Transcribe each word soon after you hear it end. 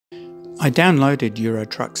I downloaded Euro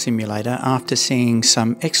Truck Simulator after seeing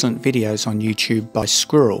some excellent videos on YouTube by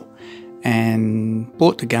Squirrel and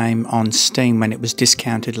bought the game on Steam when it was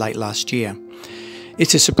discounted late last year.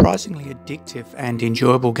 It's a surprisingly addictive and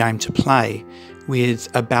enjoyable game to play, with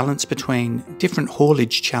a balance between different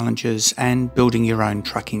haulage challenges and building your own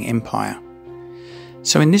trucking empire.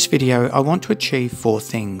 So in this video I want to achieve 4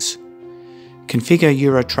 things. Configure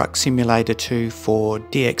Euro Truck Simulator 2 for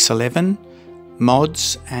DX11,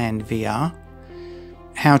 mods and VR,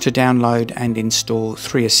 how to download and install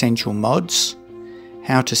 3 essential mods,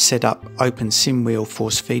 how to set up Open SimWheel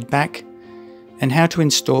force feedback, and how to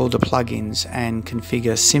install the plugins and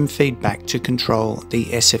configure Simfeedback to control the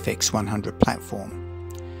SFX100 platform.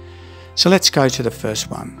 So let's go to the first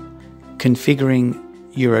one, configuring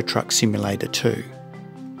Euro Truck Simulator 2.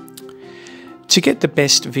 To get the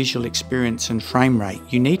best visual experience and frame rate,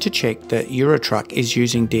 you need to check that Euro Truck is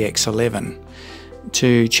using DX11.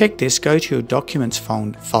 To check this, go to your Documents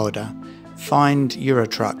folder, find Euro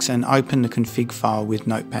Trucks and open the config file with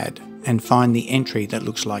Notepad and find the entry that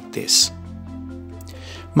looks like this.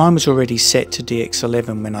 Mine was already set to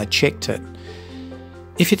DX11 when I checked it.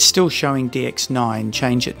 If it's still showing DX9,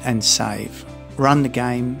 change it and save. Run the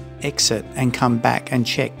game, exit and come back and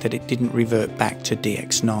check that it didn't revert back to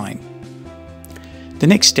DX9. The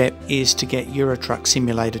next step is to get Euro Truck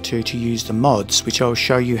Simulator 2 to use the mods, which I'll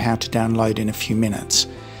show you how to download in a few minutes.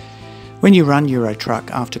 When you run Euro Truck,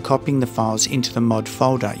 after copying the files into the mod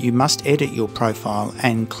folder, you must edit your profile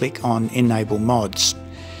and click on Enable Mods.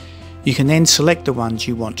 You can then select the ones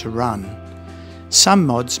you want to run. Some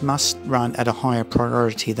mods must run at a higher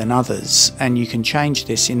priority than others, and you can change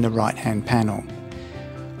this in the right-hand panel.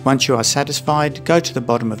 Once you are satisfied, go to the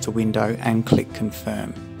bottom of the window and click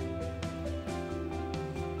Confirm.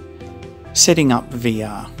 Setting up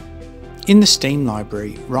VR. In the Steam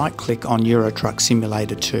library, right-click on Euro Truck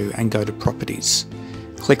Simulator 2 and go to Properties.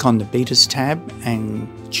 Click on the Betas tab and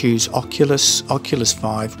choose Oculus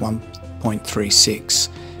 5 1.36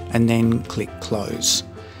 and then click Close.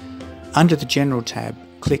 Under the General tab,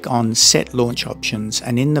 click on Set Launch Options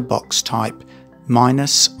and in the box type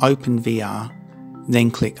 -OpenVR,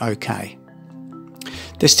 then click OK.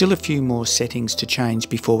 There's still a few more settings to change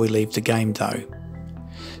before we leave the game though.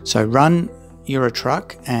 So run Euro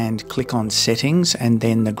Truck and click on Settings and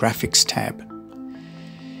then the Graphics tab.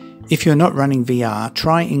 If you're not running VR,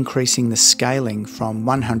 try increasing the scaling from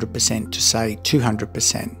 100% to say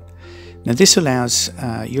 200%. Now this allows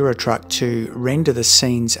Euro Truck to render the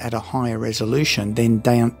scenes at a higher resolution, then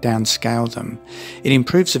downscale them. It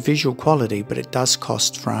improves the visual quality, but it does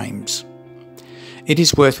cost frames. It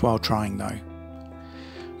is worthwhile trying though.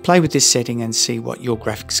 Play with this setting and see what your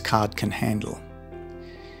graphics card can handle.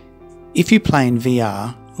 If you play in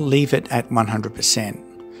VR, leave it at 100%.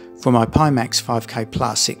 For my Pimax 5K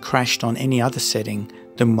Plus, it crashed on any other setting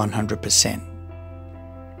than 100%.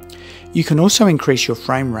 You can also increase your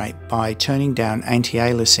frame rate by turning down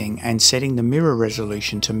anti-aliasing and setting the mirror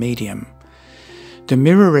resolution to medium. The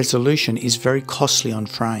mirror resolution is very costly on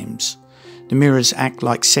frames. The mirrors act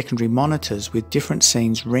like secondary monitors with different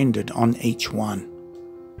scenes rendered on each one.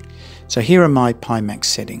 So here are my Pimax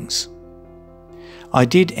settings. I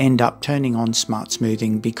did end up turning on Smart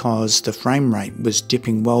Smoothing because the frame rate was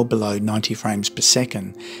dipping well below 90 frames per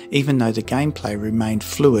second, even though the gameplay remained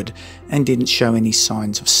fluid and didn't show any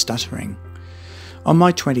signs of stuttering. On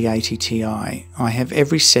my 2080 Ti, I have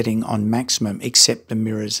every setting on maximum except the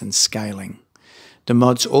mirrors and scaling. The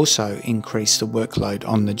mods also increase the workload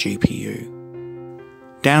on the GPU.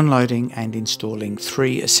 Downloading and installing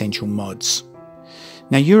 3 essential mods.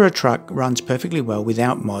 Now Euro Truck runs perfectly well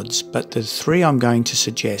without mods, but the 3 I'm going to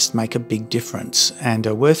suggest make a big difference and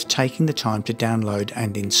are worth taking the time to download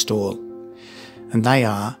and install. And they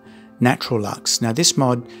are Naturalux. Now this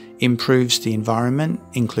mod improves the environment,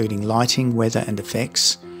 including lighting, weather and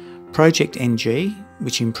effects. ProjectNG,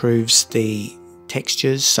 which improves the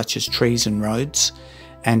textures such as trees and roads.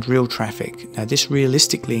 And Real Traffic. Now this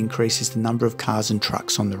realistically increases the number of cars and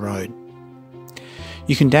trucks on the road.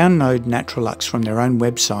 You can download Naturalux from their own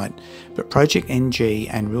website, but ProjectNG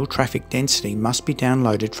and Real Traffic Density must be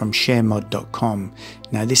downloaded from sharemod.com.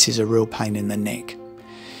 Now this is a real pain in the neck.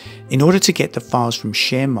 In order to get the files from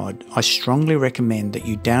ShareMod, I strongly recommend that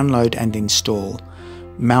you download and install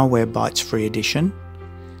Malwarebytes Free Edition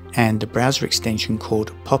and the browser extension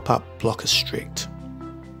called Pop-Up Blocker Strict.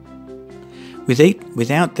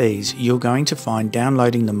 Without these, you're going to find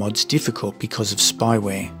downloading the mods difficult because of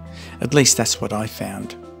spyware. At least that's what I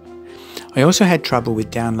found. I also had trouble with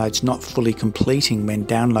downloads not fully completing when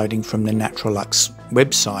downloading from the Naturalux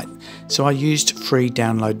website, so I used Free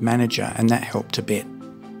Download Manager and that helped a bit.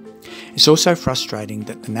 It's also frustrating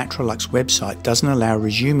that the Naturalux website doesn't allow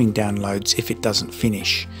resuming downloads if it doesn't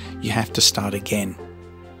finish. You have to start again.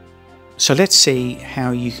 So let's see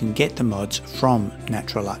how you can get the mods from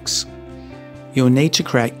Naturalux. You'll need to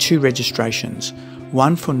create 2 registrations,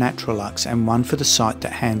 one for Naturalux and one for the site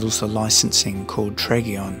that handles the licensing called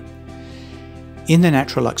Tregion. In the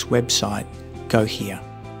Naturalux website, go here.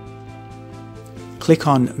 Click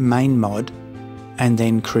on Main Mod and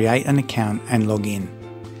then create an account and log in.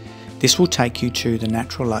 This will take you to the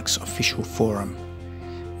Naturalux official forum.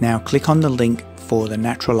 Now click on the link for the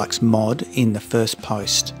Naturalux mod in the first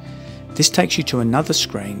post. This takes you to another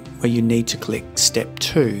screen where you need to click Step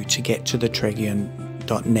 2 to get to the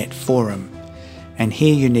Tregion.net forum, and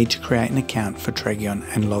here you need to create an account for Tregion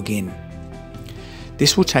and log in.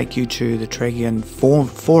 This will take you to the Tregion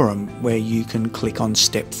forum where you can click on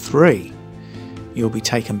Step 3. You'll be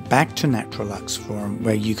taken back to Naturalux forum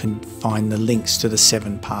where you can find the links to the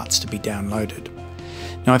 7 parts to be downloaded.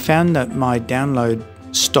 Now I found that my download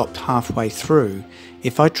stopped halfway through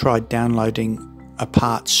if I tried downloading a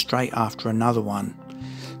part straight after another one.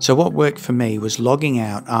 So what worked for me was logging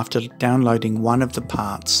out after downloading one of the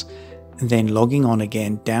parts, and then logging on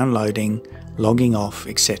again, downloading, logging off,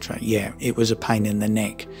 etc. Yeah, it was a pain in the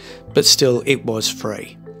neck, but still it was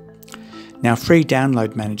free. Now Free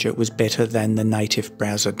Download Manager was better than the native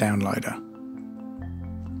browser downloader.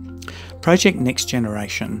 Project Next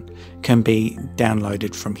Generation can be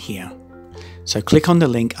downloaded from here. So click on the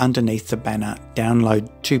link underneath the banner Download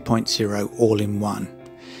 2.0 All-in-One.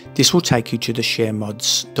 This will take you to the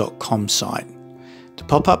sharemods.com site. The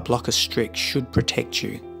pop-up blocker strict should protect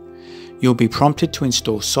you. You'll be prompted to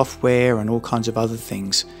install software and all kinds of other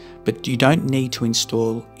things, but you don't need to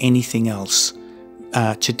install anything else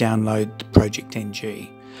to download the ProjectNG.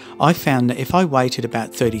 I found that if I waited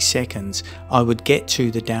about 30 seconds, I would get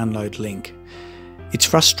to the download link. It's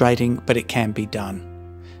frustrating, but it can be done.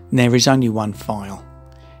 There is only one file.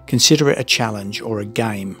 Consider it a challenge or a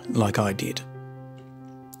game like I did.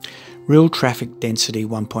 Real Traffic Density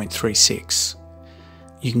 1.36.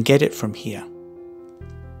 You can get it from here.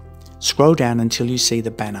 Scroll down until you see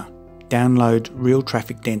the banner. Download Real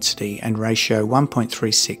Traffic Density and Ratio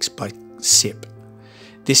 1.36 by SIP.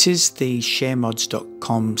 This is the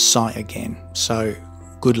sharemods.com site again, so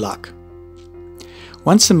good luck.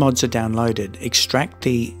 Once the mods are downloaded, extract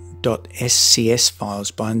the .scs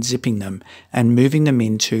files by unzipping them and moving them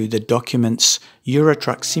into the Documents Euro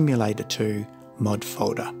Truck Simulator 2 mod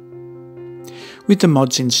folder. With the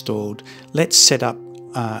mods installed, let's set up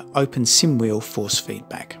Open Sim Wheel Force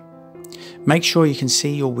Feedback. Make sure you can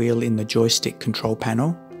see your wheel in the joystick control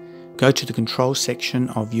panel. Go to the control section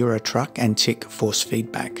of Euro Truck and tick Force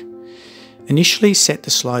Feedback. Initially set the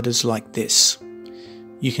sliders like this.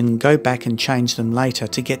 You can go back and change them later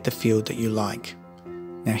to get the feel that you like.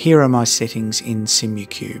 Now here are my settings in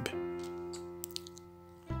SimuCube.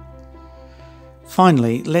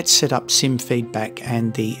 Finally, let's set up Simfeedback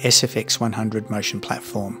and the SFX100 motion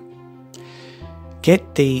platform.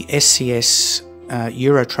 Get the SCS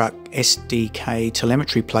Eurotruck SDK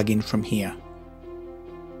telemetry plugin from here.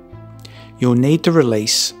 You'll need the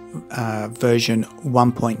release version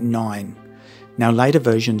 1.9. Now later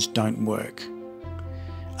versions don't work.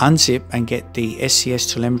 Unzip and get the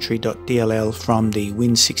SCS telemetry.dll from the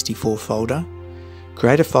Win64 folder.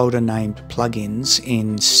 Create a folder named Plugins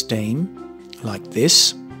in Steam, like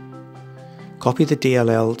this. Copy the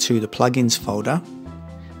DLL to the Plugins folder,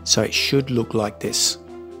 so it should look like this.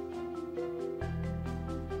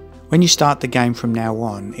 When you start the game from now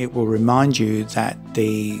on, it will remind you that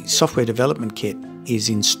the software development kit is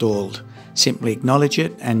installed. Simply acknowledge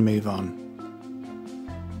it and move on.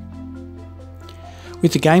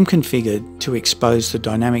 With the game configured to expose the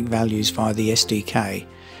dynamic values via the SDK,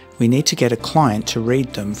 we need to get a client to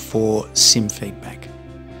read them for Simfeedback.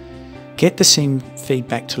 Get the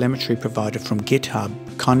Simfeedback telemetry provider from GitHub,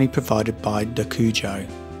 kindly provided by Dakujo.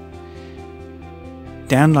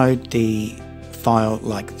 Download the file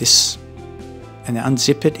like this and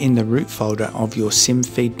unzip it in the root folder of your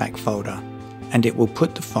Simfeedback folder, and it will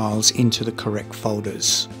put the files into the correct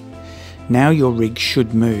folders. Now your rig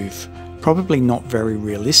should move, probably not very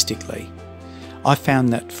realistically. I found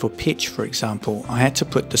that for pitch, for example, I had to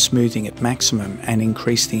put the smoothing at maximum and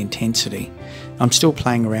increase the intensity. I'm still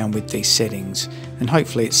playing around with these settings, and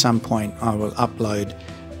hopefully at some point I will upload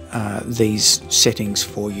these settings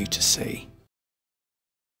for you to see.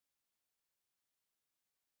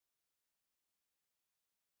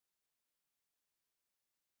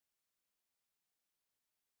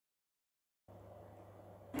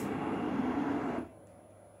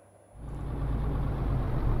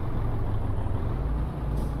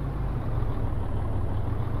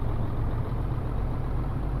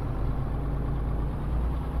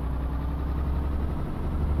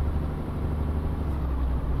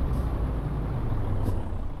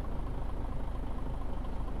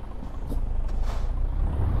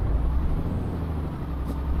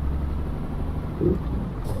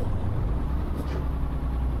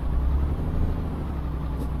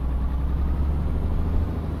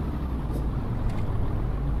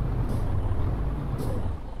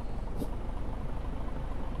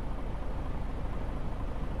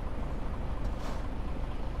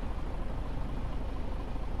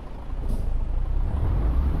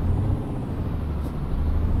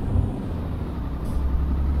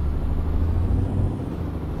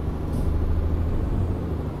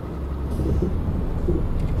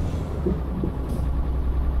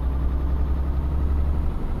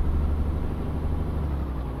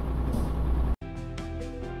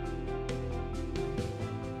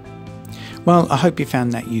 Well, I hope you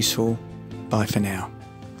found that useful. Bye for now.